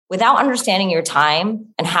without understanding your time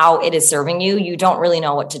and how it is serving you, you don't really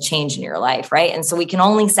know what to change in your life, right? And so we can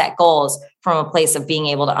only set goals from a place of being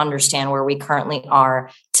able to understand where we currently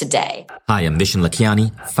are today. Hi, I'm Vishen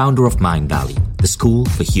Lakhiani, founder of Mind Valley, the school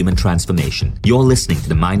for human transformation. You're listening to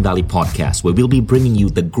the Mind Valley podcast, where we'll be bringing you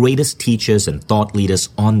the greatest teachers and thought leaders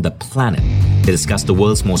on the planet to discuss the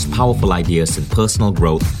world's most powerful ideas in personal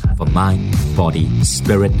growth for mind, body,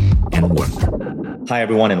 spirit, and work. Hi,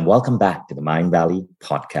 everyone, and welcome back to the Mind Valley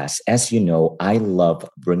podcast. As you know, I love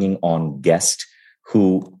bringing on guests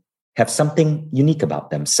who have something unique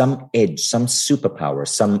about them, some edge, some superpower,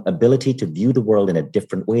 some ability to view the world in a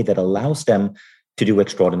different way that allows them to do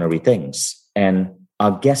extraordinary things. And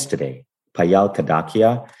our guest today, Payal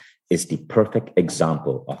Kadakia, is the perfect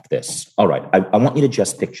example of this. All right, I want you to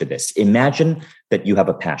just picture this. Imagine that you have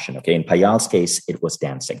a passion, okay? In Payal's case, it was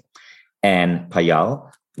dancing. And Payal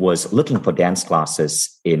was looking for dance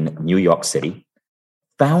classes in New York City,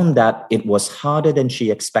 found that it was harder than she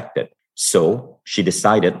expected. So she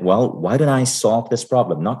decided, well, why don't I solve this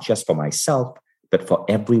problem, not just for myself, but for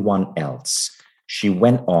everyone else? She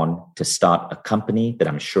went on to start a company that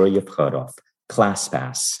I'm sure you've heard of,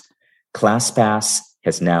 ClassPass. ClassPass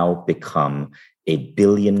has now become a $1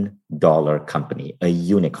 billion company, a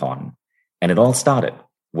unicorn. And it all started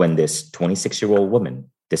when this 26-year-old woman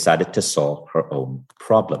decided to solve her own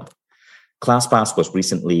problem. ClassPass was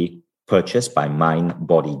recently purchased by Mind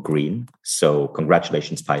Body Green. So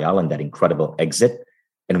congratulations, Payal, on that incredible exit.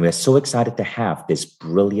 And we're so excited to have this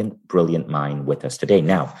brilliant, brilliant mind with us today.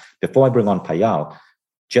 Now, before I bring on Payal,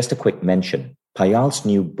 just a quick mention. Payal's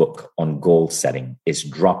new book on goal setting is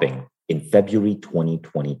dropping in February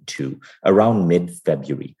 2022, around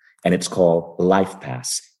mid-February. And it's called Life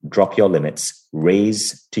Pass, Drop Your Limits,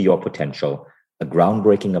 Raise to Your Potential, a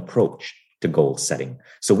groundbreaking approach to goal setting.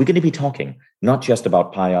 So we're going to be talking not just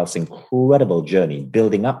about Payal's incredible journey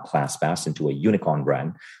building up ClassPass into a unicorn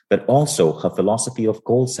brand, but also her philosophy of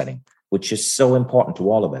goal setting, which is so important to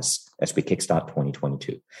all of us as we kickstart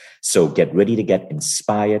 2022. So get ready to get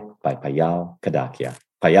inspired by Payal Kadakia.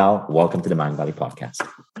 Payal, welcome to the Mind Valley podcast.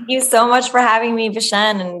 Thank you so much for having me,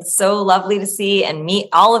 Vishen, and so lovely to see and meet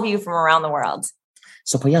all of you from around the world.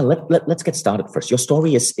 So Payal, let's get started first. Your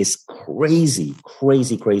story is crazy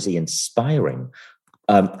inspiring.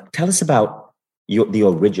 Tell us about the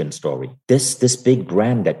origin story, this big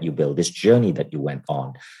brand that you built, this journey that you went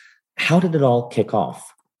on. How did it all kick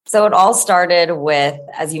off? So it all started with,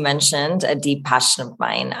 as you mentioned, a deep passion of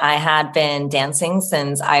mine. I had been dancing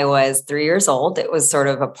since I was 3 years old. It was sort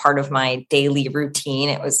of a part of my daily routine.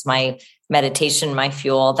 It was my meditation, my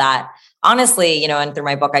fuel that honestly, and through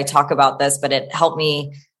my book, I talk about this, but it helped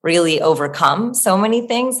me really overcome so many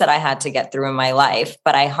things that I had to get through in my life,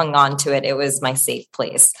 but I hung on to it. It was my safe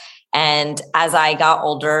place. And as I got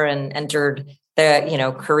older and entered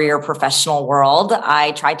the, career professional world,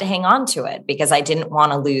 I tried to hang on to it because I didn't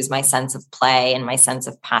want to lose my sense of play and my sense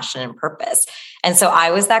of passion and purpose. And so I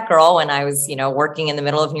was that girl when I was, working in the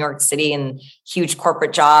middle of New York City in huge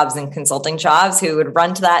corporate jobs and consulting jobs who would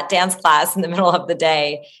run to that dance class in the middle of the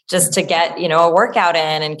day just to get, a workout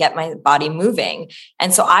in and get my body moving.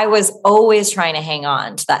 And so I was always trying to hang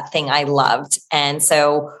on to that thing I loved. And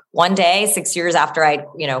so one day, 6 years after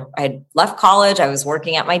I'd left college, I was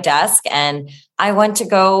working at my desk and I went to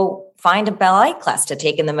go find a ballet class to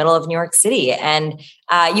take in the middle of New York City. And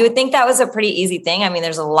you would think that was a pretty easy thing. I mean,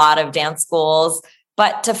 there's a lot of dance schools,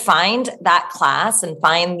 but to find that class and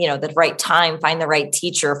find, the right time, find the right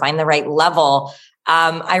teacher, find the right level,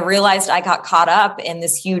 I realized I got caught up in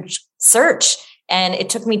this huge search and it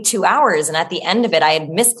took me 2 hours. And at the end of it, I had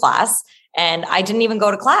missed class and I didn't even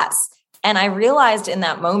go to class. And I realized in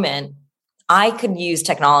that moment, I could use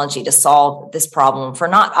technology to solve this problem for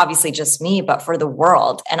not obviously just me, but for the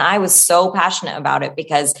world. And I was so passionate about it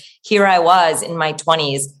because here I was in my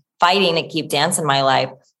 20s fighting to keep dance in my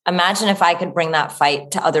life. Imagine if I could bring that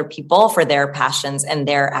fight to other people for their passions and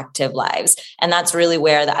their active lives. And that's really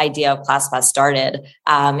where the idea of ClassPass started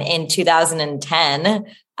in 2010,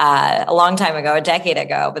 a long time ago, a decade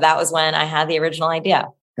ago. But that was when I had the original idea.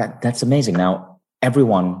 That's amazing. Now,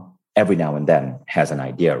 everyone every now and then has an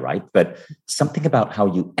idea, right? But something about how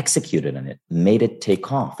you executed on it made it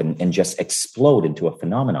take off and just explode into a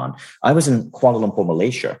phenomenon. I was in Kuala Lumpur,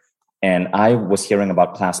 Malaysia, and I was hearing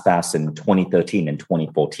about ClassPass in 2013 and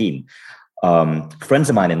 2014. Friends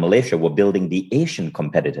of mine in Malaysia were building the Asian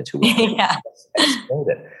competitor to it. Yeah.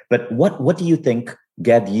 Exploded. But what do you think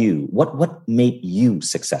gave you, what made you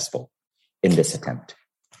successful in this attempt?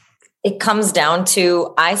 It comes down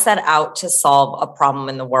to, I set out to solve a problem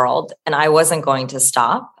in the world and I wasn't going to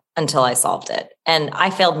stop. until I solved it. And I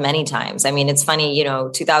failed many times. I mean, it's funny,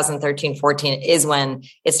 2013, 14 is when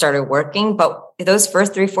it started working. But those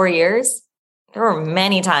first 3-4 years, there were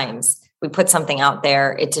many times we put something out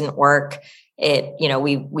there. It didn't work.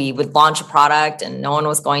 We would launch a product and no one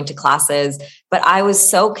was going to classes, but I was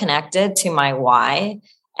so connected to my why.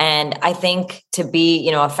 And I think to be,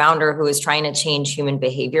 a founder who is trying to change human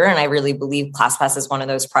behavior, and I really believe ClassPass is one of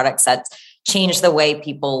those products that change the way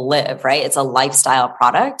people live, right? It's a lifestyle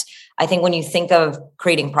product. I think when you think of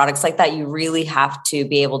creating products like that, you really have to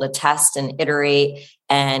be able to test and iterate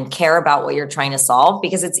and care about what you're trying to solve,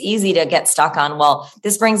 because it's easy to get stuck on, well,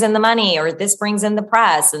 this brings in the money, or this brings in the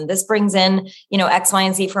press, and this brings in, X, Y,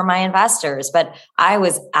 and Z for my investors. But I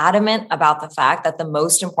was adamant about the fact that the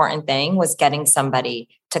most important thing was getting somebody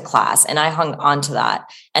to class. And I hung on to that.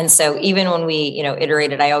 And so even when we,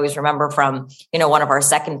 iterated, I always remember from, one of our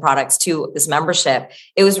second products to this membership,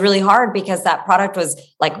 it was really hard because that product was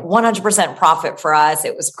like 100% profit for us.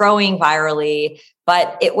 It was growing virally,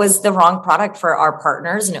 but it was the wrong product for our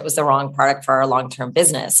partners and it was the wrong product for our long-term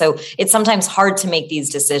business. So it's sometimes hard to make these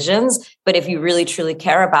decisions, but if you really truly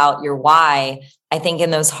care about your why, I think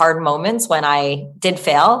in those hard moments when I did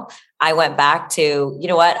fail, I went back to, you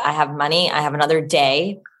know what, I have money, I have another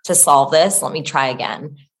day to solve this. Let me try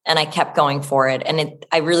again. And I kept going for it. And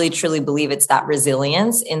I really, truly believe it's that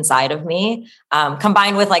resilience inside of me,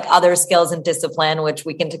 combined with like other skills and discipline, which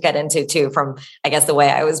we can get into too, from, I guess, the way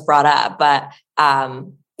I was brought up. But,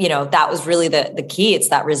 that was really the key. It's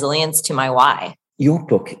that resilience to my why. Your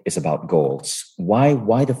book is about goals.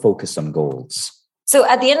 Why the focus on goals? So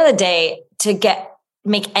at the end of the day, to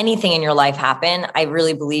make anything in your life happen, I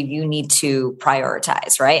really believe you need to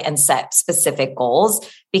prioritize, right? And set specific goals,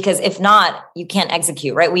 because if not, you can't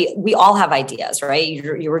execute, right? We all have ideas, right?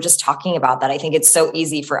 You were just talking about that. I think it's so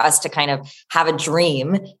easy for us to kind of have a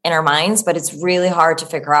dream in our minds, but it's really hard to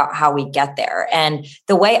figure out how we get there. And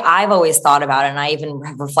the way I've always thought about it, and I even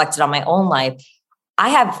have reflected on my own life, I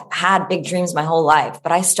have had big dreams my whole life,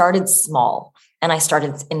 but I started small. And I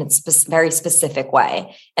started in a very specific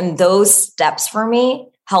way. And those steps for me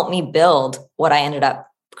helped me build what I ended up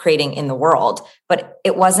creating in the world. But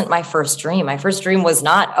it wasn't my first dream. My first dream was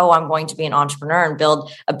not, I'm going to be an entrepreneur and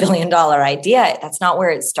build $1 billion idea. That's not where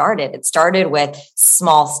it started. It started with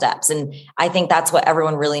small steps. And I think that's what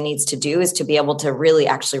everyone really needs to do, is to be able to really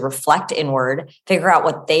actually reflect inward, figure out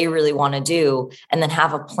what they really want to do, and then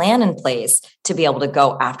have a plan in place to be able to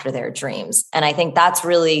go after their dreams. And I think that's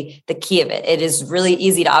really the key of it. It is really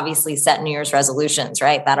easy to obviously set New Year's resolutions,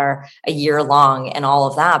 right? That are a year long and all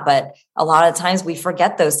of that. But a lot of times we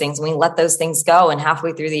forget those things. We let those things go. And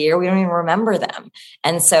halfway through the year, we don't even remember them.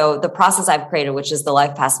 And so the process I've created, which is the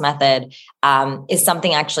Life Pass method, is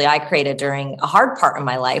something actually I created during a hard part of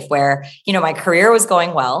my life where, my career was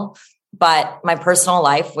going well, but my personal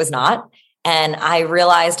life was not. And I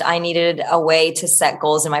realized I needed a way to set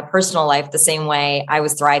goals in my personal life the same way I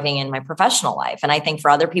was thriving in my professional life. And I think for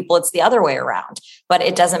other people, it's the other way around. But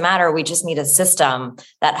it doesn't matter. We just need a system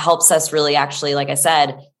that helps us really actually, like I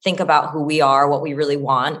said, think about who we are, what we really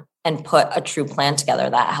want, and put a true plan together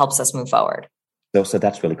that helps us move forward. So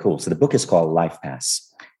that's really cool. So the book is called Life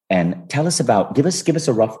Pass. And tell us give us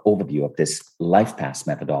a rough overview of this Life Pass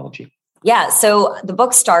methodology. Yeah. So the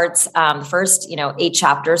book starts, the first, 8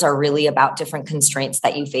 chapters are really about different constraints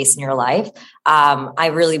that you face in your life.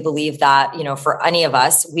 I really believe that, for any of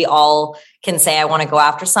us, we all can say, I want to go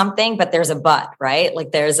after something, but there's a but, right?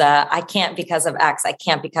 Like there's I can't because of X, I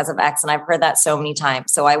can't because of X. And I've heard that so many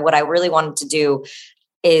times. So what I really wanted to do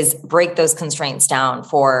is break those constraints down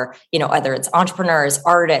for, whether it's entrepreneurs,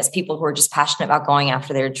 artists, people who are just passionate about going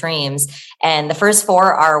after their dreams. And the first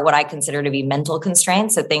 4 are what I consider to be mental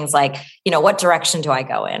constraints. So things like, what direction do I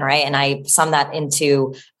go in, right? And I sum that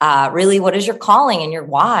into really, what is your calling and your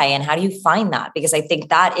why? And how do you find that? Because I think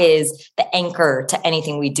that is the anchor to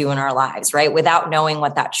anything we do in our lives, right? Without knowing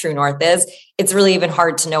what that true north is, it's really even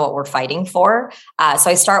hard to know what we're fighting for.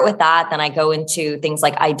 So I start with that. Then I go into things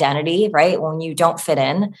like identity, right? When you don't fit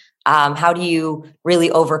in, how do you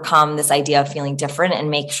really overcome this idea of feeling different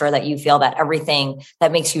and make sure that you feel that everything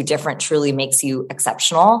that makes you different truly makes you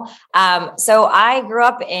exceptional? So I grew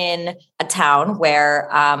up in a town where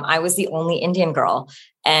I was the only Indian girl.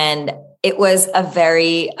 And it was a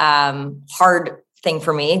very hard thing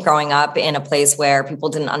for me growing up in a place where people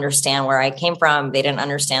didn't understand where I came from. They didn't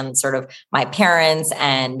understand sort of my parents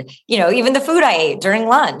and, even the food I ate during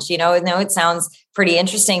lunch. I know it sounds pretty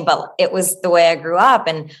interesting, but it was the way I grew up.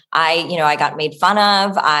 And I got made fun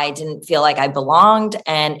of. I didn't feel like I belonged.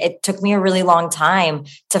 And it took me a really long time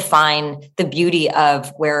to find the beauty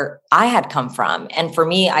of where I had come from. And for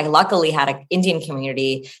me, I luckily had an Indian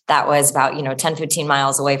community that was about, 10, 15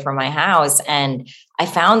 miles away from my house. And I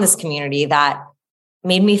found this community that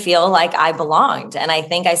made me feel like I belonged. And I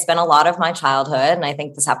think I spent a lot of my childhood, and I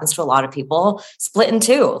think this happens to a lot of people, split in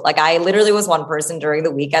two. Like I literally was one person during the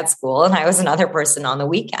week at school and I was another person on the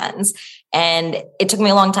weekends. And it took me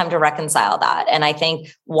a long time to reconcile that. And I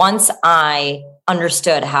think once I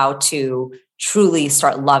understood how to truly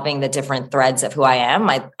start loving the different threads of who I am,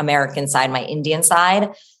 my American side, my Indian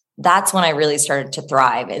side, that's when I really started to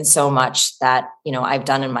thrive in so much that, I've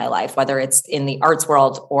done in my life, whether it's in the arts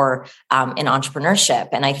world or in entrepreneurship.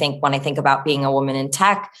 And I think when I think about being a woman in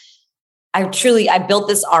tech, I built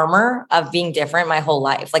this armor of being different my whole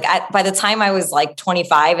life. Like by the time I was like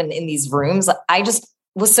 25 and in these rooms, I just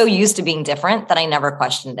was so used to being different that I never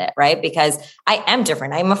questioned it, right? Because I am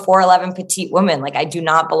different. I'm a 4'11" petite woman. Like I do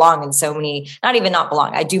not belong in so many, not even not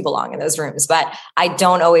belong. I do belong in those rooms, but I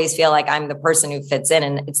don't always feel like I'm the person who fits in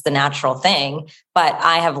and it's the natural thing. But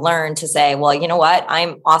I have learned to say, well, you know what?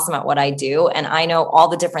 I'm awesome at what I do. And I know all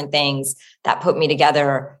the different things that put me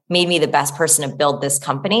together, made me the best person to build this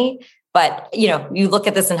company. But, you look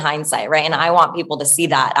at this in hindsight, right? And I want people to see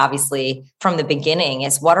that obviously from the beginning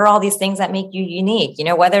is what are all these things that make you unique?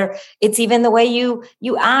 Whether it's even the way you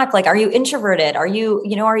act, like, are you introverted? Are you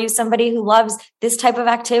somebody who loves this type of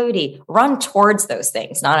activity? Run towards those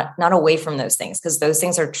things, not away from those things, because those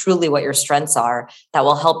things are truly what your strengths are that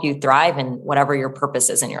will help you thrive in whatever your purpose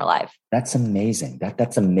is in your life. That's amazing.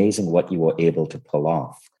 That's amazing what you were able to pull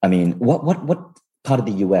off. I mean, what part of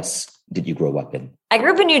the US did you grow up in? I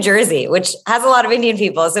grew up in New Jersey, which has a lot of Indian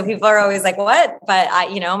people. So people are always like, what? But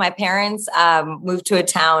my parents moved to a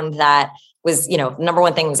town that was, number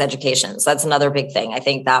one thing was education. So that's another big thing. I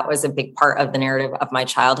think that was a big part of the narrative of my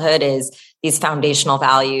childhood is these foundational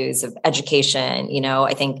values of education.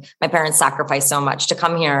 I think my parents sacrificed so much to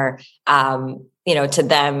come here. To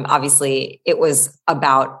them, obviously, it was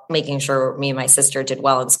about making sure me and my sister did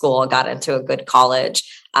well in school, got into a good college.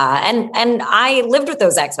 And I lived with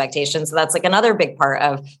those expectations. So that's like another big part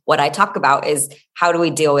of what I talk about is how do we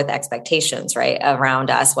deal with expectations, right? Around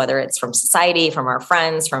us, whether it's from society, from our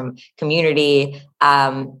friends, from community.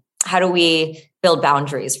 How do we build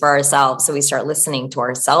boundaries for ourselves so we start listening to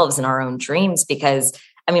ourselves and our own dreams? Because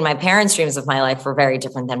my parents' dreams of my life were very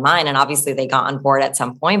different than mine. And obviously they got on board at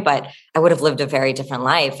some point, but I would have lived a very different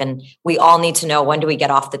life. And we all need to know, when do we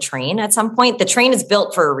get off the train at some point? The train is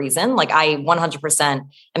built for a reason. Like I 100%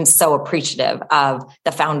 am so appreciative of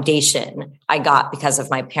the foundation I got because of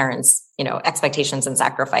my parents' expectations and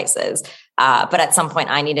sacrifices. But at some point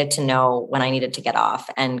I needed to know when I needed to get off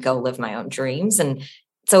and go live my own dreams. And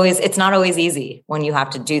it's not always easy when you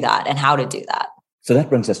have to do that and how to do that. So that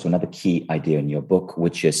brings us to another key idea in your book,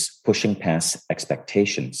 which is pushing past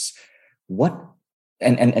expectations.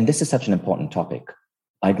 And this is such an important topic.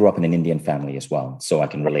 I grew up in an Indian family as well, so I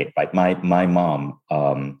can relate. Right, my mom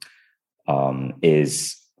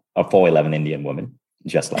is a 4'11" Indian woman,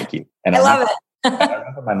 just like you. And I love it. I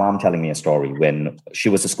remember my mom telling me a story when she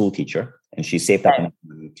was a school teacher and she saved up enough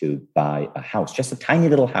money to buy a house, just a tiny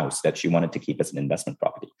little house that she wanted to keep as an investment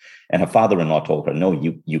property. And her father-in-law told her, no,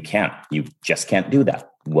 you can't. You just can't do that.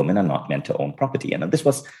 Women are not meant to own property. And this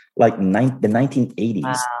was like the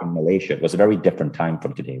 1980s in Malaysia. It was a very different time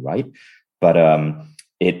from today, right? But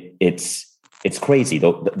it's crazy,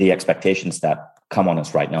 though. The expectations that come on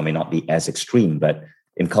us right now may not be as extreme, but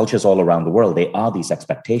in cultures all around the world, they are these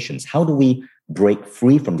expectations. How do we break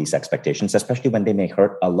free from these expectations, especially when they may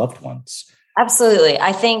hurt our loved ones? Absolutely.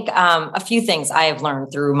 I think a few things I have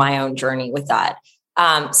learned through my own journey with that.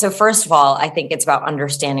 So first of all, I think it's about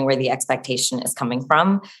understanding where the expectation is coming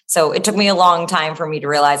from. So it took me a long time for me to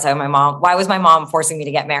realize why was my mom forcing me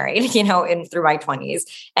to get married, through my 20s.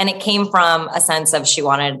 And it came from a sense of she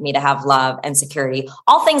wanted me to have love and security,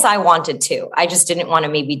 all things I wanted to. I just didn't want to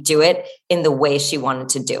maybe do it in the way she wanted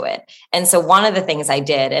to do it. And so one of the things I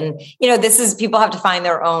did, and people have to find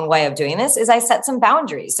their own way of doing this, is I set some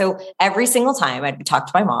boundaries. So every single time I'd talk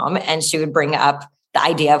to my mom and she would bring up the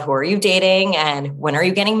idea of who are you dating and when are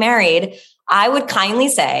you getting married, I would kindly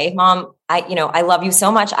say, Mom, I love you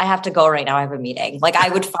so much. I have to go right now. I have a meeting. Like I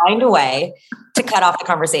would find a way to cut off the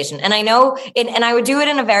conversation. And I know it, and I would do it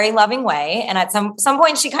in a very loving way. And at some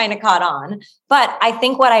point she kind of caught on, but I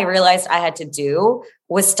think what I realized I had to do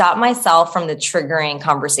was stop myself from the triggering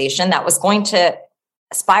conversation that was going to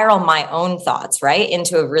spiral my own thoughts, right,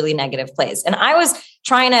 into a really negative place. And I was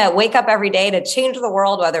trying to wake up every day to change the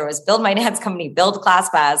world, whether it was build my dance company, build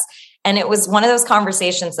ClassPass. And it was one of those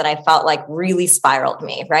conversations that I felt like really spiraled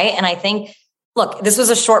me, right? And I think, look, this was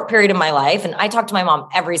a short period of my life, and I talked to my mom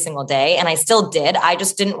every single day, and I still did. I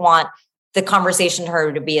just didn't want the conversation to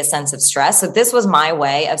her to be a sense of stress. So this was my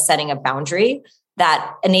way of setting a boundary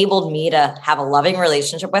that enabled me to have a loving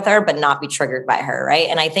relationship with her, but not be triggered by her, right?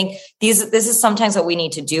 And I think this is sometimes what we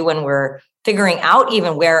need to do when we're figuring out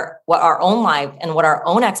even what our own life and what our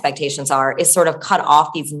own expectations are, is sort of cut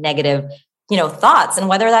off these negative, thoughts. And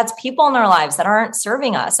whether that's people in our lives that aren't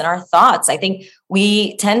serving us and our thoughts, I think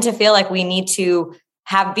we tend to feel like we need to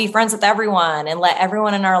be friends with everyone and let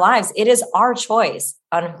everyone in our lives. It is our choice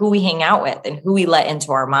on who we hang out with and who we let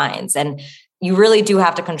into our minds. And you really do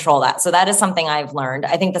have to control that. So that is something I've learned.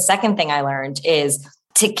 I think the second thing I learned is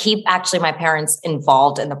to keep actually my parents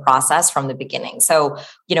involved in the process from the beginning. So,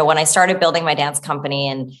 when I started building my dance company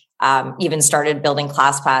and even started building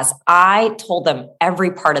ClassPass, I told them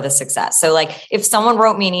every part of the success. So like if someone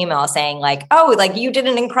wrote me an email saying like, oh, like you did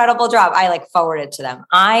an incredible job, I like forwarded it to them.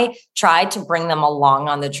 I tried to bring them along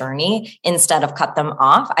on the journey instead of cut them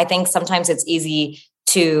off. I think sometimes it's easy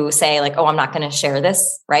to say like, oh, I'm not going to share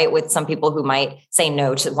this, right? With some people who might say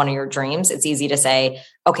no to one of your dreams. It's easy to say,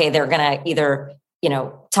 okay, they're going to either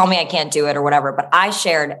tell me I can't do it or whatever. But I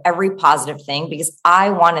shared every positive thing because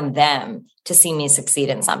I wanted them to see me succeed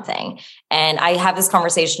in something. And I have this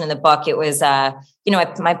conversation in the book. It was,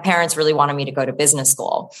 my parents really wanted me to go to business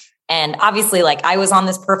school. And obviously, like I was on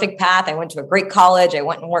this perfect path. I went to a great college. I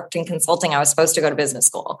went and worked in consulting. I was supposed to go to business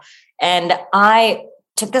school. And I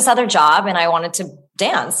took this other job and I wanted to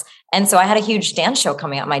dance. And so I had a huge dance show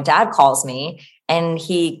coming up. My dad calls me and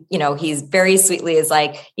he's very sweetly is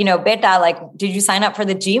like, beta, like, did you sign up for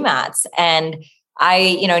the GMATs? And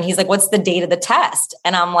and he's like, what's the date of the test?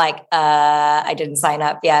 And I'm like, I didn't sign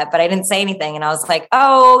up yet, but I didn't say anything. And I was like,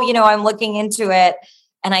 oh, I'm looking into it.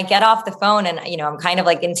 And I get off the phone and, I'm kind of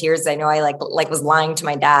like in tears. I know I like was lying to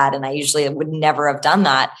my dad and I usually would never have done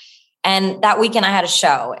that. And that weekend I had a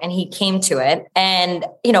show and he came to it. And,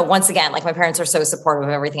 once again, like my parents are so supportive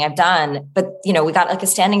of everything I've done, but, we got like a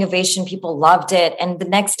standing ovation. People loved it. And the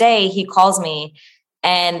next day he calls me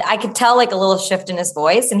and I could tell like a little shift in his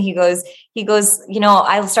voice. And he goes,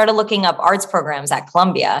 I started looking up arts programs at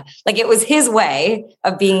Columbia. Like it was his way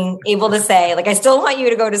of being able to say, like, I still want you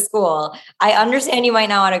to go to school. I understand you might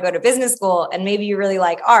not want to go to business school and maybe you really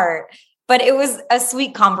like art. But it was a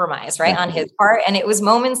sweet compromise, right, on his part. And it was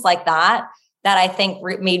moments like that I think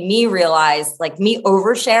made me realize, like me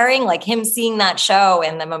oversharing, like him seeing that show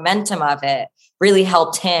and the momentum of it really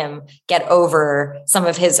helped him get over some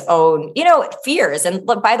of his own, fears. And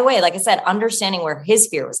look, by the way, like I said, understanding where his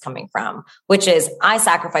fear was coming from, which is I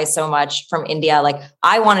sacrificed so much from India. Like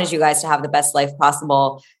I wanted you guys to have the best life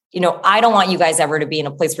possible. I don't want you guys ever to be in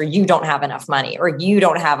a place where you don't have enough money or you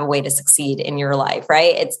don't have a way to succeed in your life,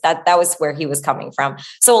 right? It's that was where he was coming from.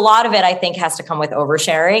 So a lot of it, I think, has to come with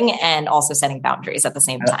oversharing and also setting boundaries at the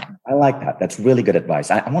same time. I like that. That's really good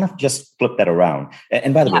advice. I want to just flip that around.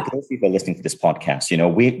 And by the way, for those people listening to this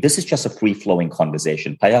podcast, this is just a free-flowing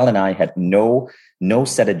conversation. Payal and I had no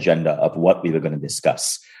set agenda of what we were going to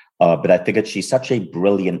discuss. But I figured she's such a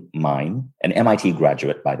brilliant mind, an MIT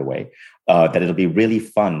graduate, by the way, that it'll be really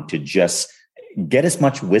fun to just get as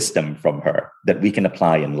much wisdom from her that we can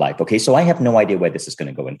apply in life. Okay, so I have no idea where this is going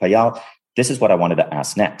to go. And Payal, this is what I wanted to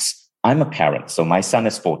ask next. I'm a parent, so my son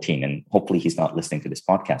is 14, and hopefully he's not listening to this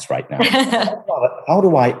podcast right now. How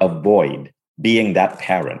do I avoid being that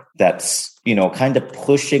parent that's, kind of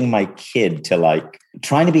pushing my kid to like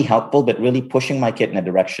trying to be helpful, but really pushing my kid in a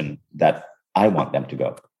direction that I want them to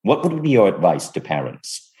go? What would be your advice to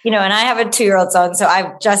parents? And I have a 2-year-old son, so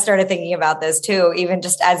I've just started thinking about this too, even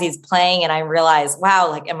just as he's playing and I realize, wow,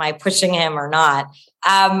 like, am I pushing him or not?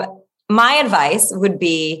 My advice would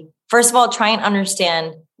be, first of all, try and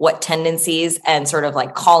understand what tendencies and sort of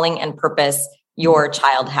like calling and purpose your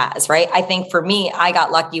child has, right? I think for me, I got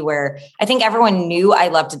lucky where I think everyone knew I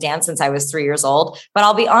loved to dance since I was 3 years old. But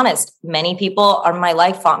I'll be honest, many people in my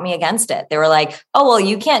life fought me against it. They were like, oh, well,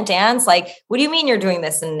 you can't dance. Like, what do you mean you're doing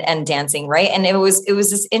this and dancing, right? And it was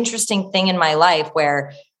this interesting thing in my life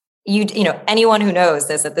where anyone who knows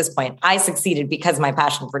this at this point, I succeeded because of my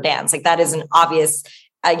passion for dance. Like that is an obvious,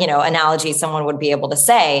 analogy someone would be able to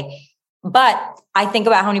say. But I think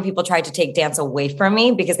about how many people tried to take dance away from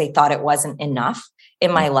me because they thought it wasn't enough.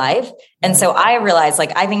 in my life. And so I realized,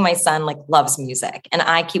 like, I think my son like loves music, and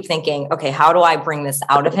I keep thinking, okay, how do I bring this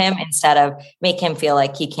out of him instead of make him feel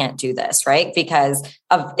like he can't do this? Right. Because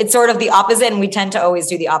it's sort of the opposite. And we tend to always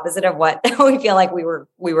do the opposite of what we feel like we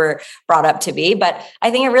were brought up to be. But I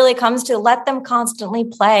think it really comes to let them constantly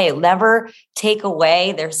play, never take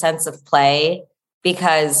away their sense of play,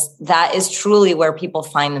 because that is truly where people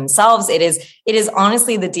find themselves. It is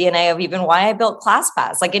honestly the DNA of even why I built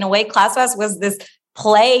ClassPass. Like, in a way, ClassPass was this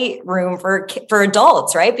play room for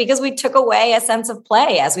adults, right? Because we took away a sense of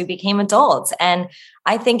play as we became adults. And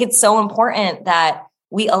I think it's so important that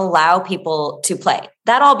we allow people to play.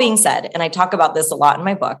 That all being said, and I talk about this a lot in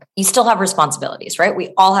my book, you still have responsibilities, right?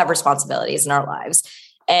 We all have responsibilities in our lives.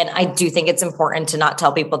 And I do think it's important to not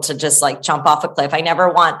tell people to just like jump off a cliff. I never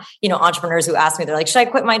want, entrepreneurs who ask me, they're like, should I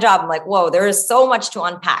quit my job? I'm like, whoa, there is so much to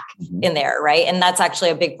unpack in there, right? And that's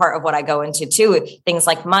actually a big part of what I go into too. Things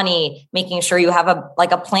like money, making sure you have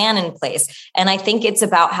a plan in place. And I think it's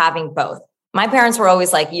about having both. My parents were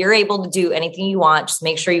always like, you're able to do anything you want. Just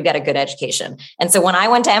make sure you get a good education. And so when I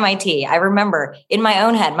went to MIT, I remember in my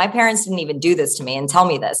own head, my parents didn't even do this to me and tell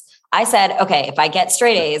me this. I said, okay, if I get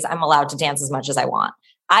straight A's, I'm allowed to dance as much as I want.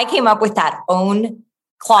 I came up with that own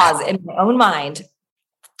clause in my own mind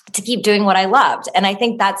to keep doing what I loved. And I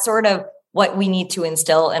think that's sort of what we need to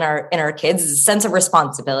instill in our kids, is a sense of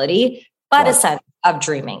responsibility, but a sense of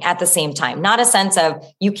dreaming at the same time. Not a sense of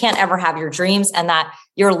you can't ever have your dreams and that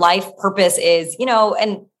your life purpose is,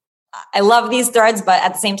 and I love these threads, but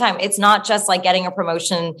at the same time, it's not just like getting a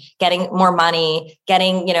promotion, getting more money,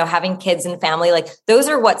 getting, having kids and family. Like, those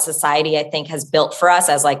are what society, I think, has built for us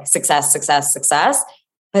as like success.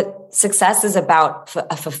 But success is about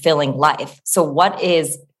a fulfilling life. So what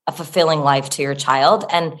is a fulfilling life to your child?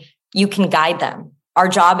 And you can guide them. Our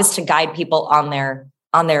job is to guide people on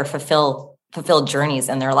their fulfilled journeys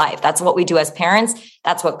in their life. That's what we do as parents.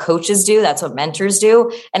 That's what coaches do. That's what mentors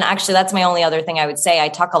do. And actually, that's my only other thing I would say. I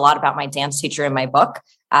talk a lot about my dance teacher in my book.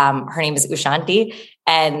 Her name is Ushanti,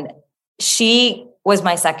 and she was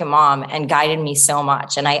my second mom and guided me so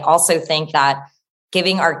much. And I also think that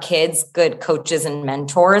giving our kids good coaches and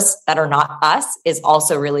mentors that are not us is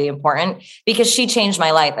also really important, because she changed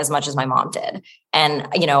my life as much as my mom did. And,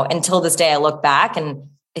 until this day, I look back, and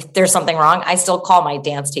if there's something wrong, I still call my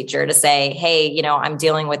dance teacher to say, hey, I'm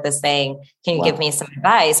dealing with this thing. Can you give me some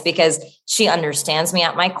advice? Because she understands me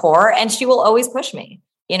at my core, and she will always push me,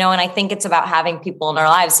 and I think it's about having people in our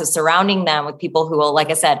lives. So surrounding them with people who will, like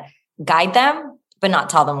I said, guide them, but not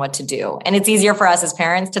tell them what to do. And it's easier for us as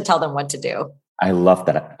parents to tell them what to do. I love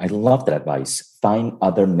that. I love that advice. Find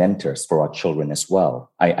other mentors for our children as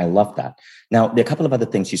well. I love that. Now, there are a couple of other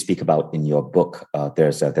things you speak about in your book.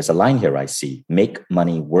 There's a line here I see: make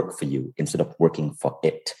money work for you instead of working for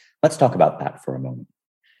it. Let's talk about that for a moment.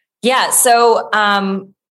 Yeah. So,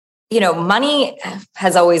 money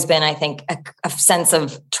has always been, I think, a sense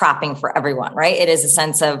of trapping for everyone, right? It is a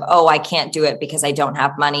sense of, oh, I can't do it because I don't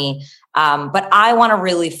have money. But I want to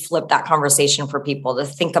really flip that conversation for people to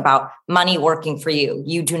think about money working for you.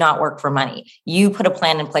 You do not work for money. You put a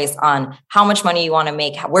plan in place on how much money you want to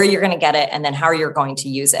make, where you're going to get it, and then how you're going to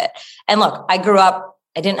use it. And look, I grew up,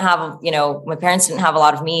 I didn't have, my parents didn't have a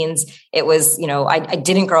lot of means. It was, I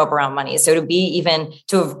didn't grow up around money. So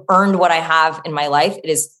to have earned what I have in my life, it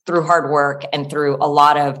is through hard work and through a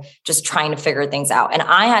lot of just trying to figure things out. And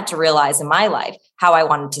I had to realize in my life how I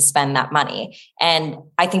wanted to spend that money. And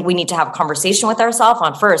I think we need to have a conversation with ourselves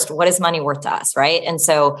on, first, what is money worth to us, right? And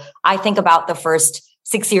so I think about the first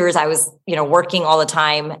 6 years I was, working all the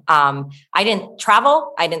time. I didn't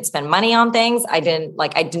travel. I didn't spend money on things. I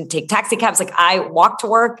didn't take taxi cabs. Like, I walked to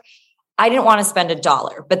work. I didn't want to spend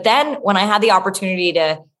 $1. But then when I had the opportunity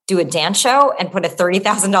to do a dance show and put a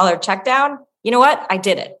 $30,000 check down, you know what? I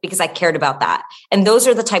did it because I cared about that. And those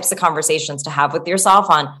are the types of conversations to have with yourself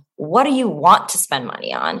on, what do you want to spend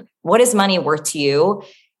money on? What is money worth to you?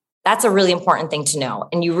 That's a really important thing to know.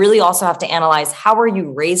 And you really also have to analyze, how are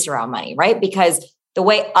you raised around money, right? Because the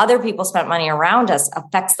way other people spent money around us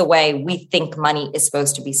affects the way we think money is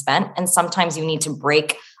supposed to be spent. And sometimes you need to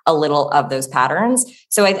break a little of those patterns.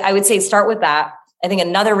 So I would say start with that. I think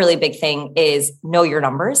another really big thing is know your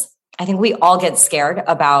numbers. I think we all get scared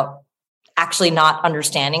about actually not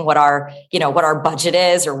understanding what our budget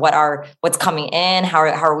is, or what's coming in, how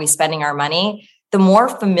are we spending our money. The more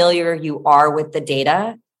familiar you are with the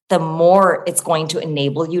data, the more it's going to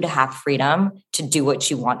enable you to have freedom to do what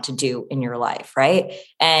you want to do in your life, right?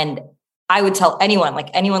 And I would tell anyone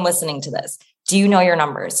listening to this, do you know your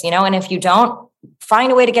numbers? And if you don't,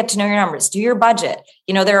 find a way to get to know your numbers. Do your budget.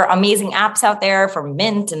 There are amazing apps out there from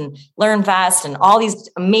Mint and LearnFast and all these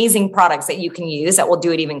amazing products that you can use that will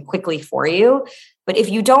do it even quickly for you. But if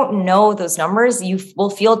you don't know those numbers, you will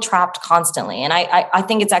feel trapped constantly. And I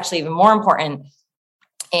think it's actually even more important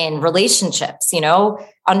in relationships,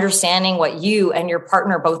 understanding what you and your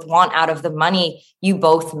partner both want out of the money you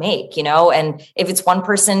both make, and if it's one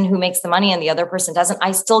person who makes the money and the other person doesn't,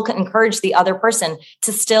 I still could encourage the other person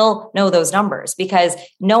to still know those numbers, because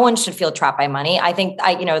no one should feel trapped by money. I think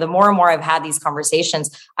the more and more I've had these conversations,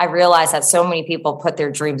 I realize that so many people put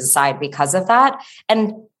their dreams aside because of that.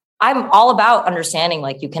 And I'm all about understanding,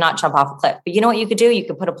 like, you cannot jump off a cliff, but you know what you could do? You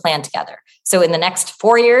could put a plan together. So in the next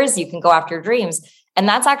 4 years, you can go after your dreams. And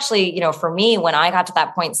that's actually, for me, when I got to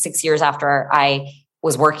that point 6 years after I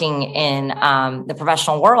was working in the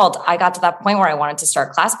professional world, I got to that point where I wanted to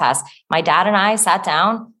start ClassPass. My dad and I sat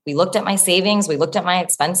down, we looked at my savings, we looked at my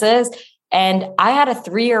expenses, and I had a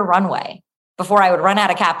 3-year runway before I would run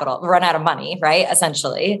out of capital, run out of money, right?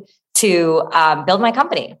 Essentially, to build my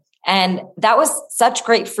company. And that was such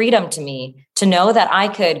great freedom to me to know that I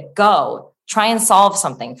could go try and solve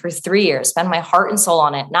something for 3 years, spend my heart and soul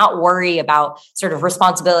on it, not worry about sort of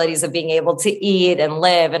responsibilities of being able to eat and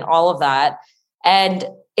live and all of that. And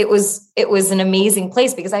it was an amazing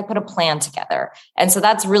place because I put a plan together. And so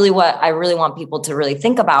that's really what I really want people to really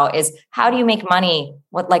think about is, how do you make money?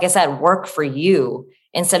 Like I said, work for you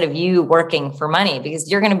instead of you working for money, because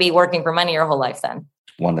you're going to be working for money your whole life then.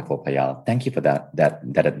 Wonderful, Payal. Thank you for that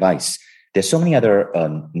advice. There's so many other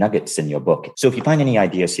nuggets in your book. So if you find any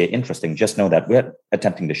ideas here interesting, just know that we're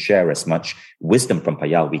attempting to share as much wisdom from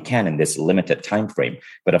Payal we can in this limited time frame.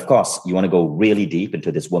 But of course, you want to go really deep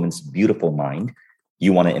into this woman's beautiful mind.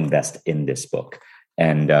 You want to invest in this book.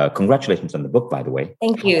 And congratulations on the book, by the way.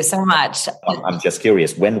 Thank you so much. I'm just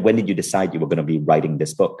curious, when did you decide you were going to be writing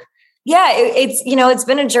this book? Yeah, it's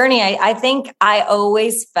been a journey. I think I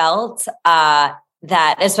always felt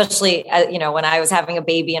that, especially, when I was having a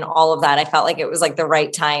baby and all of that, I felt like it was like the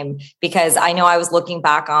right time, because I know I was looking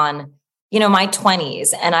back on, my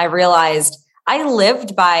 20s, and I realized I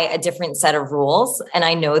lived by a different set of rules. And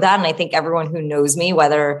I know that. And I think everyone who knows me,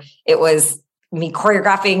 whether it was me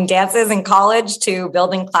choreographing dances in college to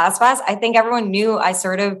building ClassPass, I think everyone knew I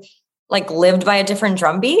sort of like lived by a different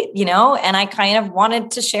drumbeat, and I kind of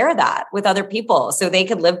wanted to share that with other people so they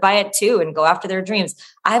could live by it too and go after their dreams.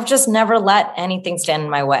 I've just never let anything stand in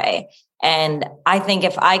my way. And I think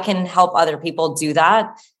if I can help other people do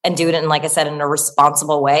that and do it in, like I said, in a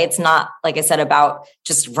responsible way, it's not, like I said, about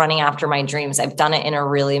just running after my dreams. I've done it in a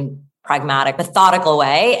really pragmatic, methodical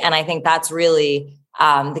way. And I think that's really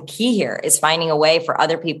the key here, is finding a way for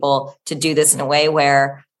other people to do this in a way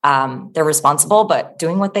where they're responsible, but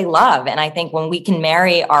doing what they love. And I think when we can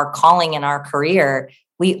marry our calling and our career,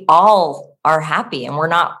 we all are happy and we're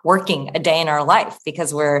not working a day in our life,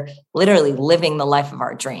 because we're literally living the life of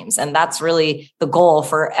our dreams. And that's really the goal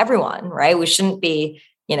for everyone, right? We shouldn't be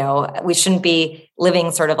living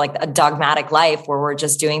sort of like a dogmatic life where we're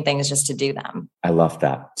just doing things just to do them. I love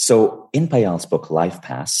that. So in Payal's book, Life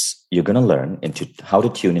Pass, you're going to learn how to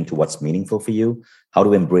tune into what's meaningful for you, how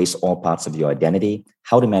to embrace all parts of your identity,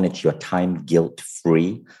 how to manage your time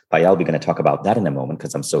guilt-free. Payal, we're going to talk about that in a moment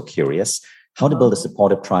because I'm so curious. How to build a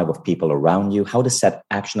supportive tribe of people around you, how to set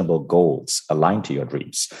actionable goals aligned to your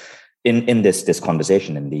dreams. In this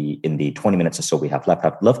conversation, in the 20 minutes or so we have left,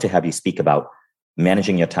 I'd love to have you speak about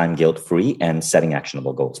managing your time guilt-free and setting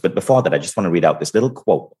actionable goals. But before that, I just want to read out this little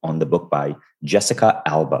quote on the book by Jessica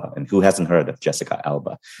Alba. And who hasn't heard of Jessica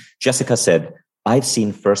Alba? Jessica said, "I've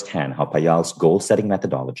seen firsthand how Payal's goal-setting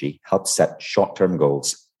methodology helps set short-term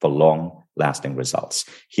goals for long-lasting results.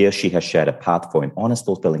 Here she has shared a path for an honest,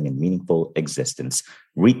 fulfilling, and meaningful existence.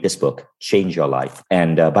 Read this book, change your life."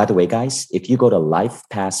 And by the way, guys, if you go to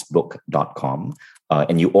lifepassbook.com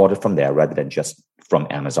and you order from there rather than just from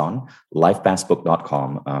Amazon,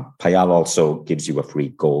 lifepassbook.com, Payal also gives you a free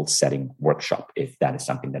goal-setting workshop if that is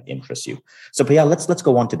something that interests you. So Payal, let's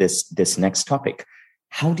go on to this next topic.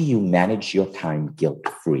 How do you manage your time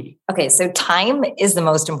guilt-free? Okay, so time is the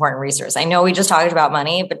most important resource. I know we just talked about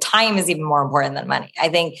money, but time is even more important than money. I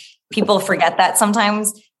think people forget that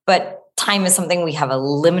sometimes, but time is something we have a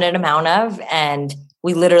limited amount of, and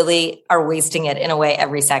we literally are wasting it in a way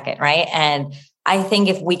every second, right? And I think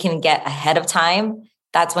if we can get ahead of time,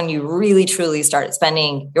 that's when you really, truly start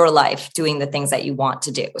spending your life doing the things that you want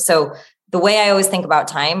to do. So the way I always think about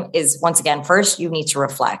time is, once again, first, you need to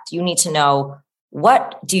reflect. You need to know,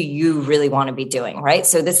 what do you really want to be doing, right?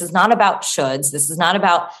 So this is not about shoulds. This is not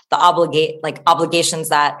about the obligations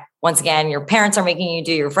that, once again, your parents are making you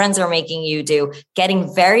do, your friends are making you do.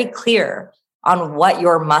 Getting very clear on what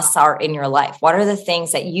your musts are in your life. What are the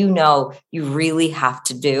things that you know you really have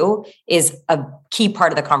to do is a key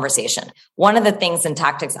part of the conversation. One of the things and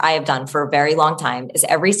tactics I have done for a very long time is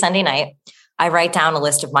every Sunday night, I write down a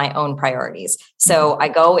list of my own priorities. So I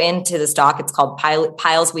go into the doc, it's called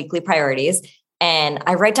Payal's Weekly Priorities. And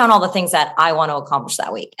I write down all the things that I want to accomplish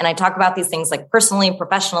that week. And I talk about these things like personally,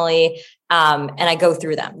 professionally, and I go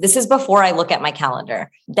through them. This is before I look at my calendar.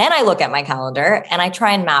 Then I look at my calendar and I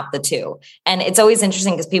try and map the two. And it's always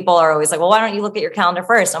interesting because people are always like, well, why don't you look at your calendar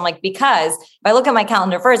first? I'm like, because if I look at my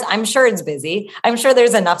calendar first, I'm sure it's busy. I'm sure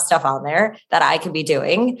there's enough stuff on there that I could be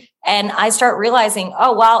doing. And I start realizing,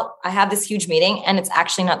 oh, well, I have this huge meeting and it's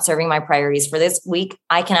actually not serving my priorities for this week.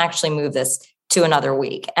 I can actually move this to another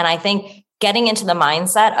week. And I think getting into the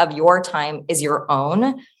mindset of your time is your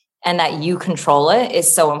own and that you control it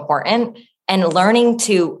is so important. And learning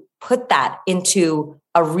to put that into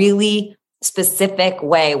a really specific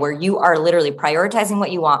way where you are literally prioritizing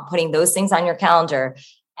what you want, putting those things on your calendar.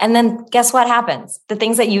 And then guess what happens? The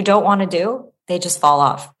things that you don't want to do, they just fall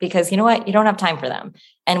off because you know what? You don't have time for them.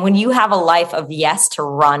 And when you have a life of yes to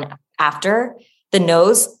run after, the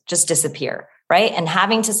no's just disappear. Right. And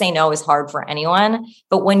having to say no is hard for anyone.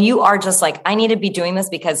 But when you are just like, I need to be doing this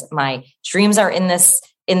because my dreams are in this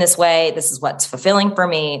way, this is what's fulfilling for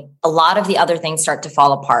me, a lot of the other things start to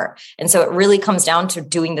fall apart. And so it really comes down to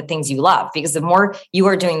doing the things you love, because the more you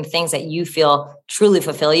are doing the things that you feel truly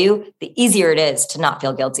fulfill you, the easier it is to not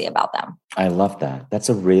feel guilty about them. I love that. That's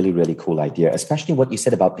a really, really cool idea, especially what you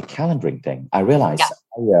said about the calendaring thing. I realized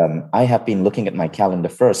I have been looking at my calendar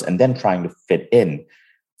first and then trying to fit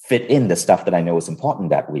in the stuff that I know is important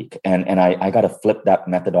that week. And I got to flip that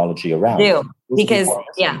methodology around. Because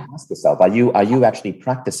ask yourself, are you actually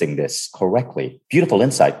practicing this correctly? Beautiful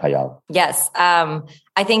insight, Payal. Yes.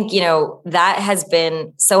 I think, that has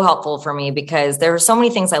been so helpful for me because there are so many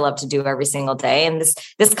things I love to do every single day. And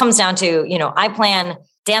this comes down to, I plan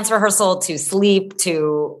dance rehearsal to sleep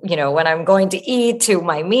to, when I'm going to eat to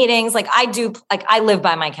my meetings. I live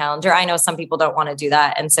by my calendar. I know some people don't want to do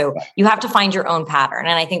that. And so you have to find your own pattern.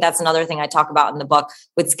 And I think that's another thing I talk about in the book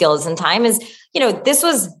with Skills and Time is, this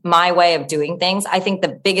was my way of doing things. I think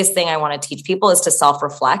the biggest thing I want to teach people is to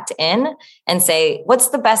self-reflect in and say, what's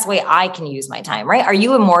the best way I can use my time, right? Are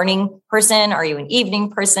you a morning person? Are you an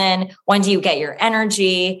evening person? When do you get your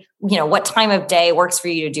energy? What time of day works for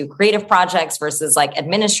you to do creative projects versus like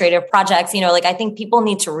administrative projects? I think people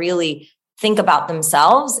need to really think about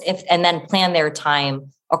themselves and then plan their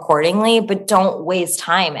time accordingly, but don't waste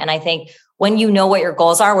time. And I think when you know what your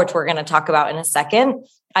goals are, which we're going to talk about in a second,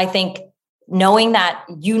 I think knowing that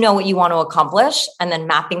you know what you want to accomplish and then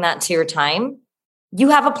mapping that to your time, you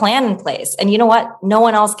have a plan in place. And you know what? No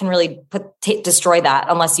one else can really destroy that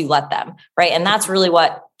unless you let them, right? And that's really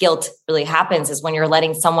what guilt really happens is when you're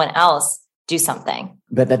letting someone else do something.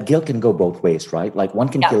 But that guilt can go both ways, right? Like one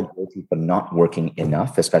can feel guilty for not working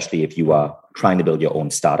enough, especially if you are trying to build your own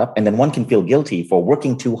startup. And then one can feel guilty for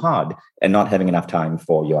working too hard and not having enough time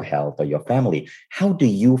for your health or your family. How do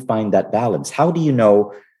you find that balance? How do you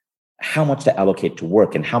know how much to allocate to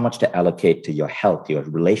work and how much to allocate to your health, your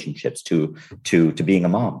relationships, to being a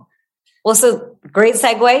mom? Well, so great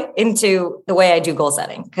segue into the way I do goal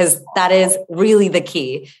setting, because that is really the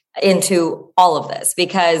key into all of this.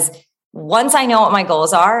 Because once I know what my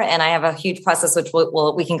goals are, and I have a huge process, which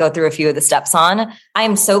we can go through a few of the steps on, I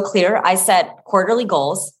am so clear. I set quarterly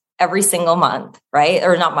goals every single month, right?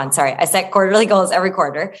 Or not month, sorry. I set quarterly goals every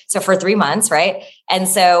quarter. So for 3 months, right? And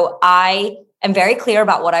so I am very clear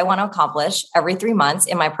about what I want to accomplish every 3 months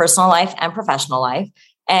in my personal life and professional life.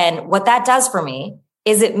 And what that does for me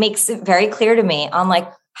is it makes it very clear to me on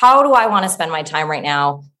like, how do I want to spend my time right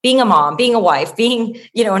now? Being a mom, being a wife, being,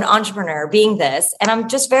 an entrepreneur, being this. And I'm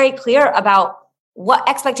just very clear about what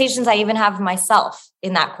expectations I even have of myself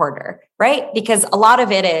in that quarter, right? Because a lot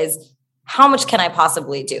of it is, how much can I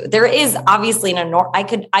possibly do? There is obviously I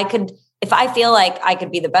could, if I feel like I could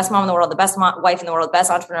be the best mom in the world, the best wife in the world, the best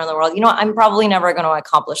entrepreneur in the world, I'm probably never going to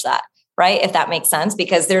accomplish that. Right? If that makes sense,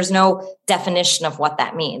 because there's no definition of what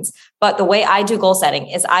that means. But the way I do goal setting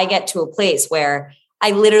is I get to a place where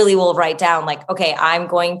I literally will write down like, okay, I'm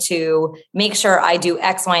going to make sure I do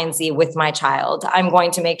X, Y, and Z with my child. I'm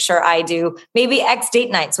going to make sure I do maybe X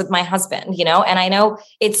date nights with my husband, and I know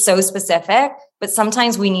it's so specific, but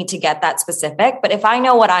sometimes we need to get that specific. But if I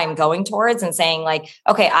know what I'm going towards and saying like,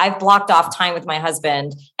 okay, I've blocked off time with my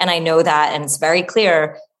husband and I know that, and it's very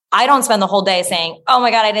clear, I don't spend the whole day saying, oh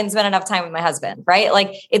my God, I didn't spend enough time with my husband, right?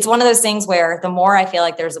 Like it's one of those things where the more I feel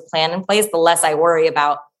like there's a plan in place, the less I worry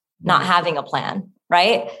about not having a plan,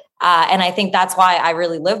 right? And I think that's why I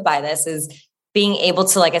really live by this is being able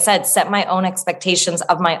to, like I said, set my own expectations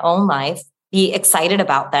of my own life, be excited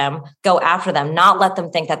about them, go after them, not let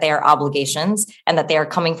them think that they are obligations and that they are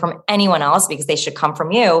coming from anyone else because they should come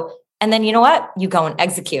from you. And then you know what? You go and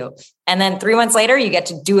execute. And then 3 months later, you get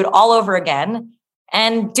to do it all over again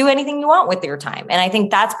and do anything you want with your time. And I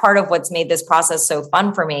think that's part of what's made this process so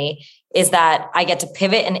fun for me, is that I get to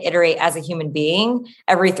pivot and iterate as a human being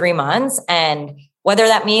every 3 months. And whether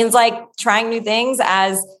that means like trying new things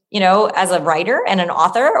as, as a writer and an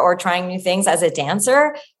author, or trying new things as a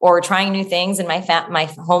dancer, or trying new things in my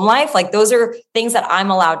home life, like those are things that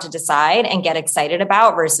I'm allowed to decide and get excited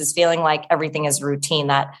about, versus feeling like everything is routine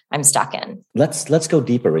that I'm stuck in. Let's go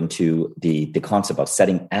deeper into the concept of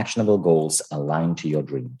setting actionable goals aligned to your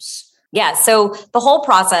dreams. Yeah. So the whole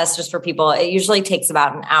process, just for people, it usually takes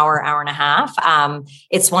about an hour, hour and a half.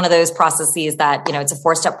 It's one of those processes that, it's a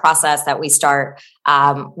 4-step process that we start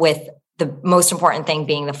with the most important thing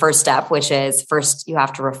being the first step, which is first you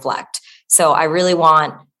have to reflect. So I really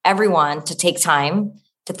want everyone to take time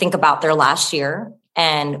to think about their last year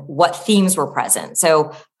and what themes were present.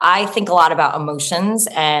 So I think a lot about emotions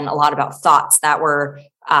and a lot about thoughts that were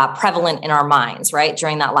prevalent in our minds, right?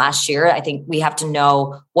 During that last year, I think we have to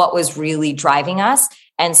know what was really driving us.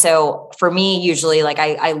 And so for me, usually like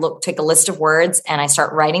I take a list of words and I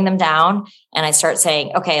start writing them down, and I start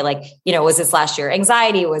saying, okay, like, was this last year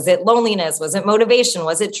anxiety? Was it loneliness? Was it motivation?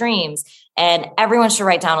 Was it dreams? And everyone should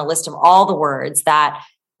write down a list of all the words that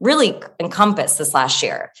really encompass this last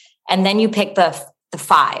year. And then you pick the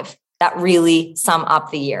 5 that really sum up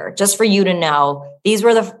the year, just for you to know this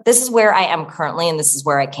is where I am currently, and this is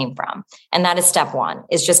where I came from. And that is step 1,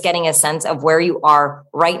 is just getting a sense of where you are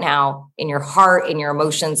right now in your heart, in your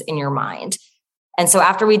emotions, in your mind. And so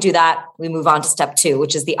after we do that, we move on to step 2,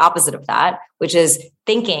 which is the opposite of that, which is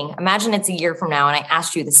thinking. Imagine it's a year from now and I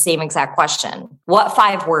asked you the same exact question. What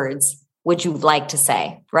 5 words would you like to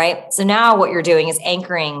say, right? So now what you're doing is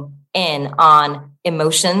anchoring in on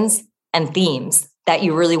emotions and themes that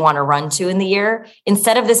you really want to run to in the year,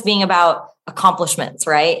 instead of this being about accomplishments,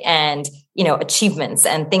 right? And, achievements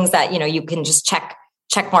and things that, you can just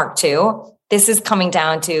check mark to. This is coming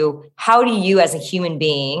down to, how do you as a human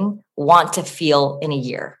being want to feel in a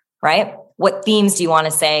year, right? What themes do you want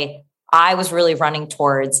to say? I was really running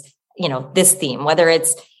towards, this theme, whether it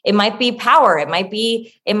might be power, it might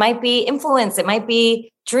be influence, it might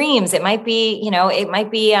be dreams, it might be,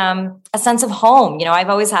 a sense of home. I've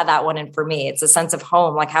always had that one. And for me, it's a sense of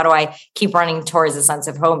home. Like, how do I keep running towards a sense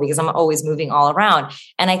of home? Because I'm always moving all around.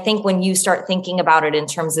 And I think when you start thinking about it in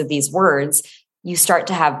terms of these words, you start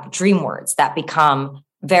to have dream words that become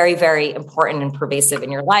very, very important and pervasive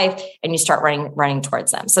in your life, and you start running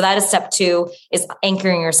towards them. So that is step 2, is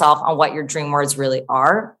anchoring yourself on what your dream words really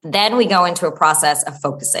are. Then we go into a process of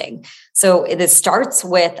focusing. So this starts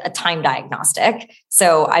with a time diagnostic.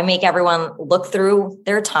 So I make everyone look through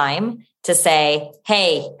their time to say,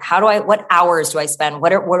 hey, what hours do I spend?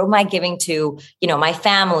 What am I giving to, my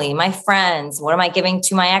family, my friends? What am I giving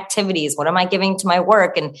to my activities? What am I giving to my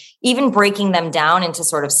work? And even breaking them down into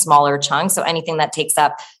sort of smaller chunks. So anything that takes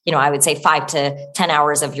up, I would say 5 to 10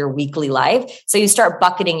 hours of your weekly life. So you start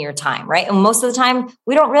bucketing your time, right? And most of the time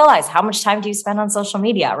we don't realize how much time do you spend on social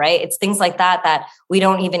media, right? It's things like that we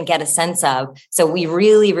don't even get a sense of. So we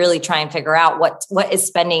really, really try and figure out what is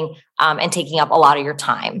spending and taking up a lot of your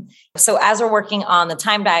time. So as we're working on the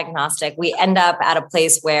time diagnostic, we end up at a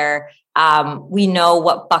place where we know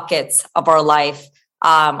what buckets of our life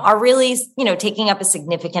are really, taking up a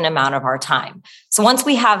significant amount of our time. So once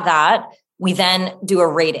we have that, we then do a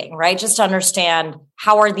rating, right? Just to understand,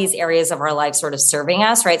 how are these areas of our life sort of serving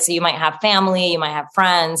us, right? So you might have family, you might have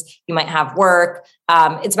friends, you might have work.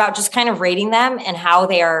 It's about just kind of rating them and how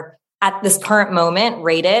they are at this current moment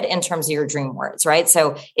rated in terms of your dream words, right?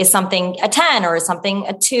 So is something a 10 or is something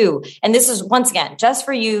a 2? And this is, once again, just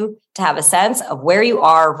for you to have a sense of where you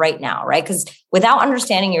are right now, right? Because without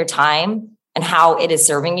understanding your time and how it is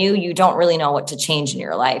serving you, you don't really know what to change in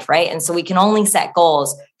your life, right? And so we can only set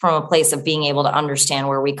goals from a place of being able to understand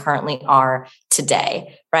where we currently are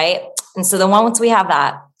today, right? And so once we have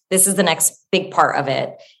that, this is the next big part of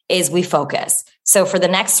it, is we focus. So for the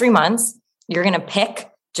next 3 months, you're going to pick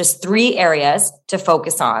just 3 areas to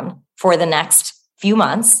focus on for the next few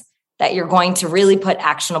months that you're going to really put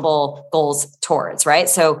actionable goals towards, right?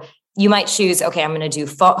 So you might choose, okay, I'm going to do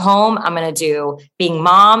home, I'm going to do being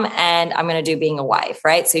mom, and I'm going to do being a wife,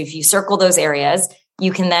 right? So if you circle those areas,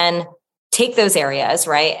 you can then take those areas,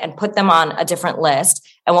 right, and put them on a different list.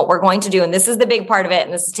 And what we're going to do, and this is the big part of it,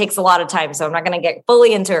 and this takes a lot of time, so I'm not going to get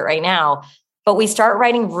fully into it right now, but we start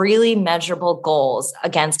writing really measurable goals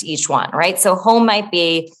against each one, right? So home might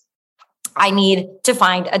be, I need to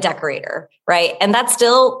find a decorator, right? And that's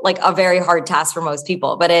still like a very hard task for most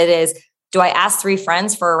people, but it is, do I ask 3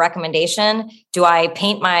 friends for a recommendation? Do I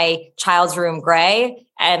paint my child's room gray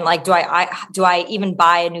And like, do I even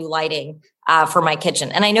buy a new lighting for my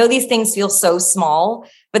kitchen? And I know these things feel so small,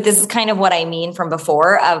 but this is kind of what I mean from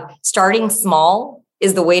before of starting small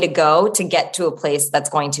is the way to go to get to a place that's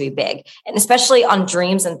going to be big. And especially on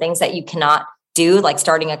dreams and things that you cannot do, like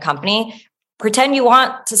starting a company. Pretend you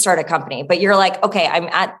want to start a company, but you're like, okay, I'm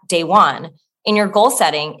at day one. In your goal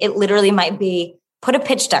setting, it literally might be put a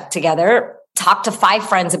pitch deck together, talk to 5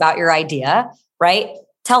 friends about your idea, right?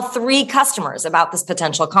 Tell 3 customers about this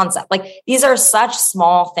potential concept. Like these are such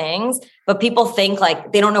small things, but people think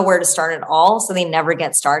like they don't know where to start at all. So they never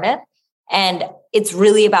get started. And it's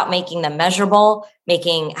really about making them measurable,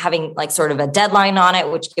 having like sort of a deadline on it,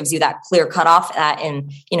 which gives you that clear cutoff that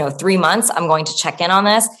in, 3 months, I'm going to check in on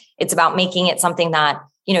this. It's about making it something that,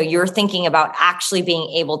 you're thinking about actually being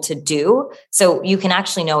able to do. So you can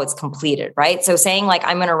actually know it's completed, right? So saying like,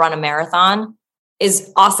 I'm going to run a marathon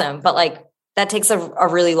is awesome, but like that takes a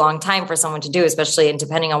really long time for someone to do, especially and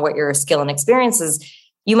depending on what your skill and experience is.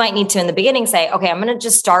 You might need to in the beginning say, okay, I'm going to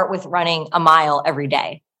just start with running a mile every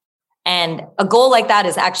day. And a goal like that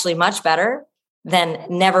is actually much better than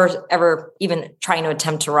never, ever even trying to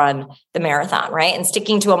attempt to run the marathon, right? And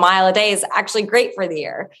sticking to a mile a day is actually great for the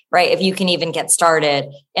year, right? If you can even get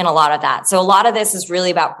started in a lot of that. So a lot of this is really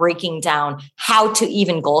about breaking down how to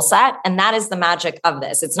even goal set. And that is the magic of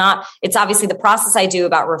this. It's obviously the process I do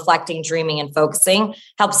about reflecting, dreaming, and focusing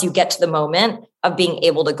helps you get to the moment of being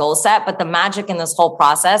able to goal set. But the magic in this whole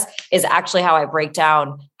process is actually how I break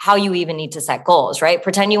down how you even need to set goals, right?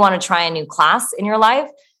 Pretend you want to try a new class in your life.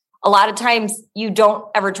 A lot of times you don't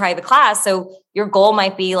ever try the class. So your goal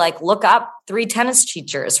might be like, look up 3 tennis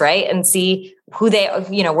teachers, right? And see who they,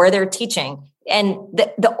 where they're teaching. And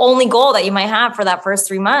the only goal that you might have for that first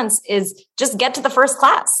 3 months is just get to the first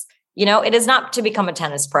class. It is not to become a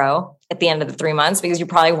tennis pro at the end of the 3 months because you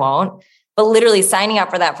probably won't. But literally signing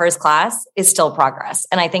up for that first class is still progress.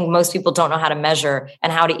 And I think most people don't know how to measure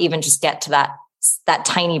and how to even just get to that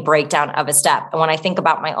tiny breakdown of a step. And when I think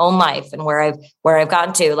about my own life and where I've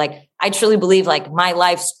gotten to, like, I truly believe like my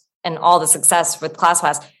life and all the success with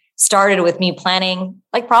ClassPass started with me planning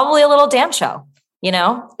like probably a little dance show.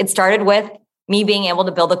 It started with me being able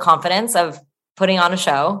to build the confidence of putting on a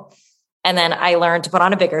show. And then I learned to put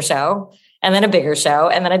on a bigger show and then a bigger show.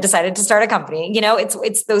 And then I decided to start a company.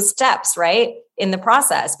 It's those steps, right, in the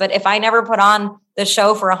process. But if I never put on the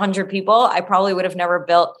show for 100 people, I probably would have never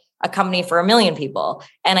built a company for 1 million people.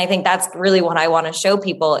 And I think that's really what I want to show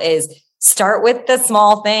people is start with the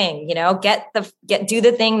small thing, do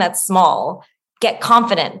the thing that's small, get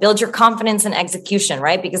confident, build your confidence and execution,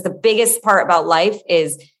 right? Because the biggest part about life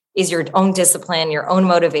is your own discipline, your own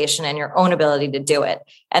motivation, and your own ability to do it.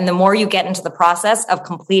 And the more you get into the process of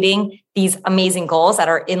completing these amazing goals that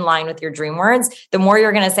are in line with your dream words, the more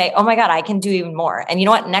you're going to say, oh my God, I can do even more. And you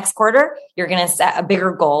know what? Next quarter, you're going to set a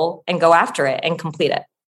bigger goal and go after it and complete it.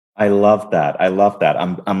 I love that.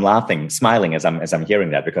 I'm laughing, smiling as I'm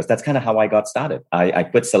hearing that, because that's kind of how I got started. I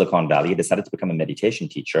quit Silicon Valley, decided to become a meditation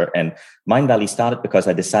teacher, and Mind Valley started because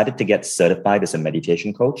I decided to get certified as a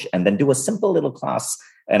meditation coach and then do a simple little class.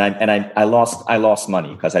 And I lost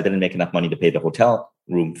money because I didn't make enough money to pay the hotel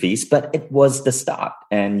room fees, but it was the start,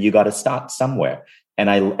 and you got to start somewhere.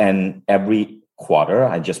 And every quarter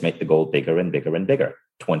I just make the goal bigger and bigger and bigger.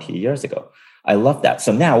 20 years ago. I love that.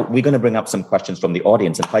 So now we're going to bring up some questions from the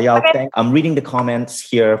audience. And Payal, I'm reading the comments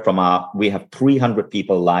here from we have 300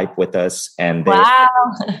 people live with us. And wow.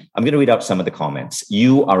 I'm going to read out some of the comments.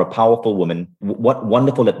 You are a powerful woman. What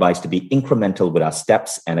wonderful advice to be incremental with our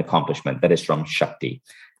steps and accomplishment. That is from Shakti.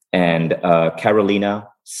 And Carolina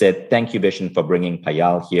said, thank you, Vishen, for bringing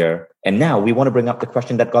Payal here. And now we want to bring up the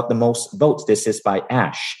question that got the most votes. This is by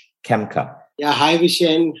Ash Kemka. Yeah, hi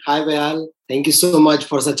Vishen. Hi Payal. Thank you so much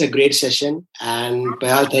for such a great session. And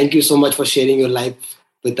Payal, thank you so much for sharing your life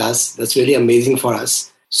with us. That's really amazing for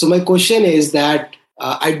us. So my question is that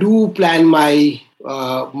I do plan my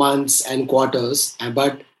months and quarters,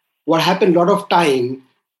 but what happened a lot of time,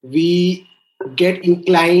 we get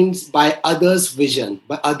inclined by others' vision,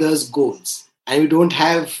 by others' goals. And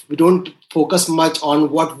we don't focus much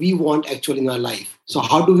on what we want actually in our life. So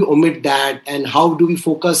how do we omit that? And how do we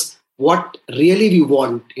focus what really we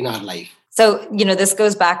want in our life? So, this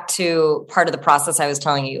goes back to part of the process I was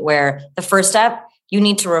telling you, where the first step, you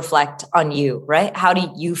need to reflect on you, right? How do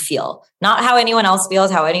you feel? Not how anyone else feels,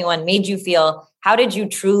 how anyone made you feel. How did you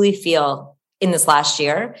truly feel in this last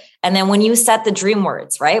year? And then when you set the dream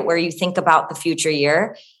words, right, where you think about the future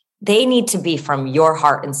year, they need to be from your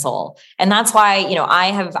heart and soul. And that's why,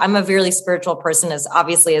 I'm a really spiritual person, as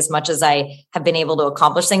obviously as much as I have been able to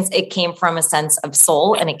accomplish things, it came from a sense of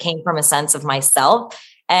soul and it came from a sense of myself.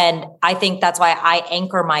 And I think that's why I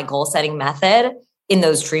anchor my goal setting method in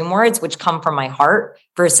those dream words, which come from my heart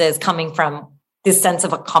versus coming from this sense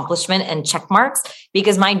of accomplishment and check marks,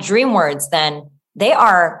 because my dream words then they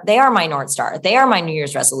are my North Star. They are my New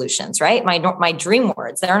Year's resolutions, right? My dream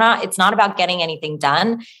words. It's not about getting anything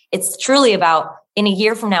done. It's truly about, in a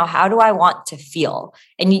year from now, how do I want to feel?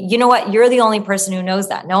 And you know what? You're the only person who knows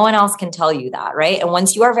that. No one else can tell you that, right? And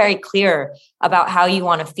once you are very clear about how you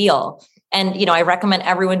want to feel, and, I recommend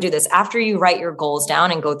everyone do this. After you write your goals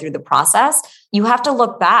down and go through the process, you have to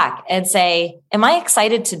look back and say, am I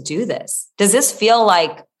excited to do this? Does this feel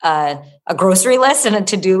like a grocery list and a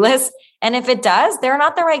to-do list? And if it does, they're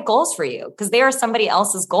not the right goals for you because they are somebody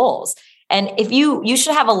else's goals. And if you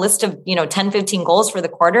should have a list of, 10, 15 goals for the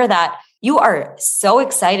quarter that you are so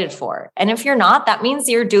excited for. And if you're not, that means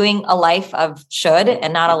you're doing a life of should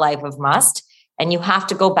and not a life of must. And you have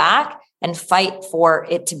to go back and fight for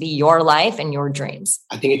it to be your life and your dreams.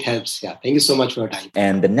 I think it helps. Yeah. Thank you so much for your time.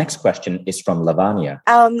 And the next question is from Lavanya.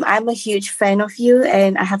 I'm a huge fan of you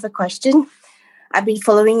and I have a question. I've been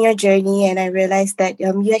following your journey and I realized that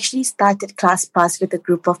you actually started ClassPass with a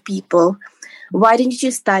group of people. Why didn't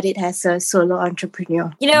you start it as a solo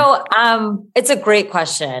entrepreneur? It's a great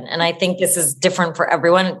question. And I think this is different for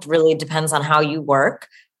everyone. It really depends on how you work.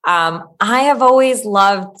 I have always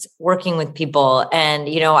loved working with people. And,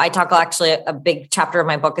 I talk actually a big chapter of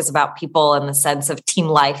my book is about people in the sense of team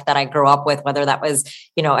life that I grew up with, whether that was,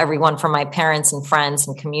 everyone from my parents and friends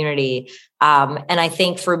and community. And I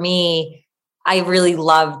think for me, I really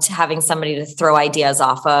loved having somebody to throw ideas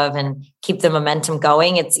off of and keep the momentum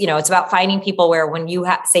going. It's, it's about finding people where when you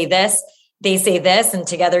say this, they say this, and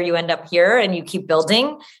together you end up here and you keep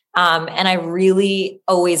building. And I really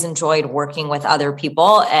always enjoyed working with other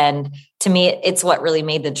people. And to me, it's what really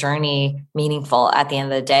made the journey meaningful at the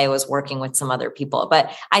end of the day was working with some other people.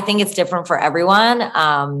 But I think it's different for everyone.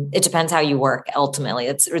 It depends how you work. Ultimately,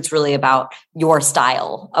 it's really about your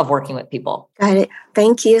style of working with people. Got it.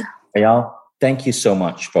 Thank you. Payal, thank you so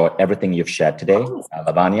much for everything you've shared today.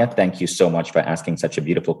 Lavanya, thank you so much for asking such a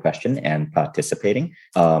beautiful question and participating.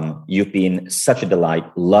 You've been such a delight,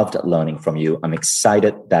 loved learning from you. I'm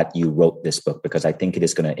excited that you wrote this book because I think it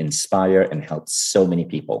is going to inspire and help so many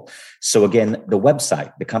people. So again, the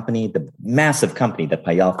website, the company, the massive company that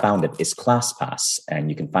Payal founded is ClassPass,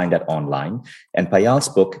 and you can find that online. And Payal's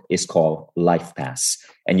book is called Life Pass.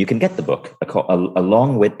 And you can get the book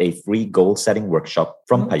along with a free goal-setting workshop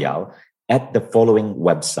from Payal at the following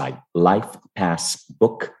website, Life Pass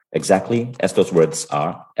Book, exactly as those words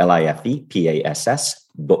are, LIFEPASS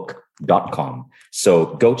book.com. So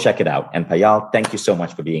go check it out. And Payal, thank you so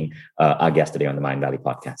much for being our guest today on the Mind Valley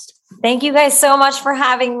podcast. Thank you guys so much for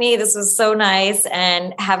having me. This was so nice,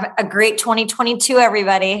 and have a great 2022,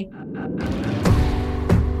 everybody.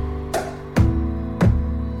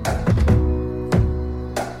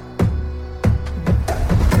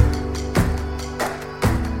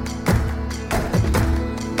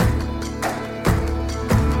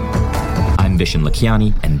 Vishen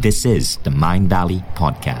Lakhiani, and this is the Mind Valley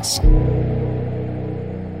Podcast.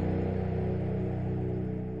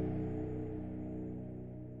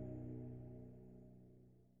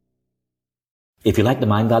 If you like the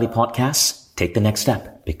Mind Valley Podcast, take the next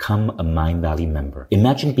step. Become a Mind Valley member.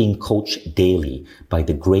 Imagine being coached daily by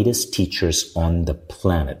the greatest teachers on the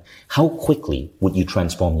planet. How quickly would you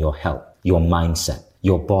transform your health, your mindset,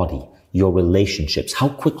 your body, your relationships? How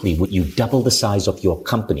quickly would you double the size of your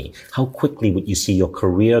company? How quickly would you see your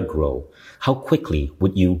career grow? How quickly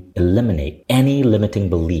would you eliminate any limiting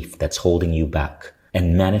belief that's holding you back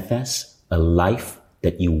and manifest a life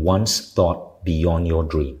that you once thought beyond your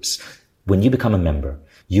dreams? When you become a member,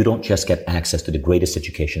 you don't just get access to the greatest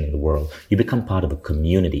education in the world. You become part of a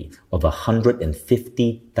community of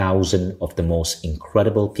 150,000 of the most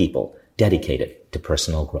incredible people dedicated to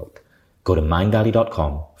personal growth. Go to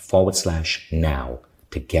mindvalley.com/now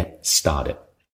to get started.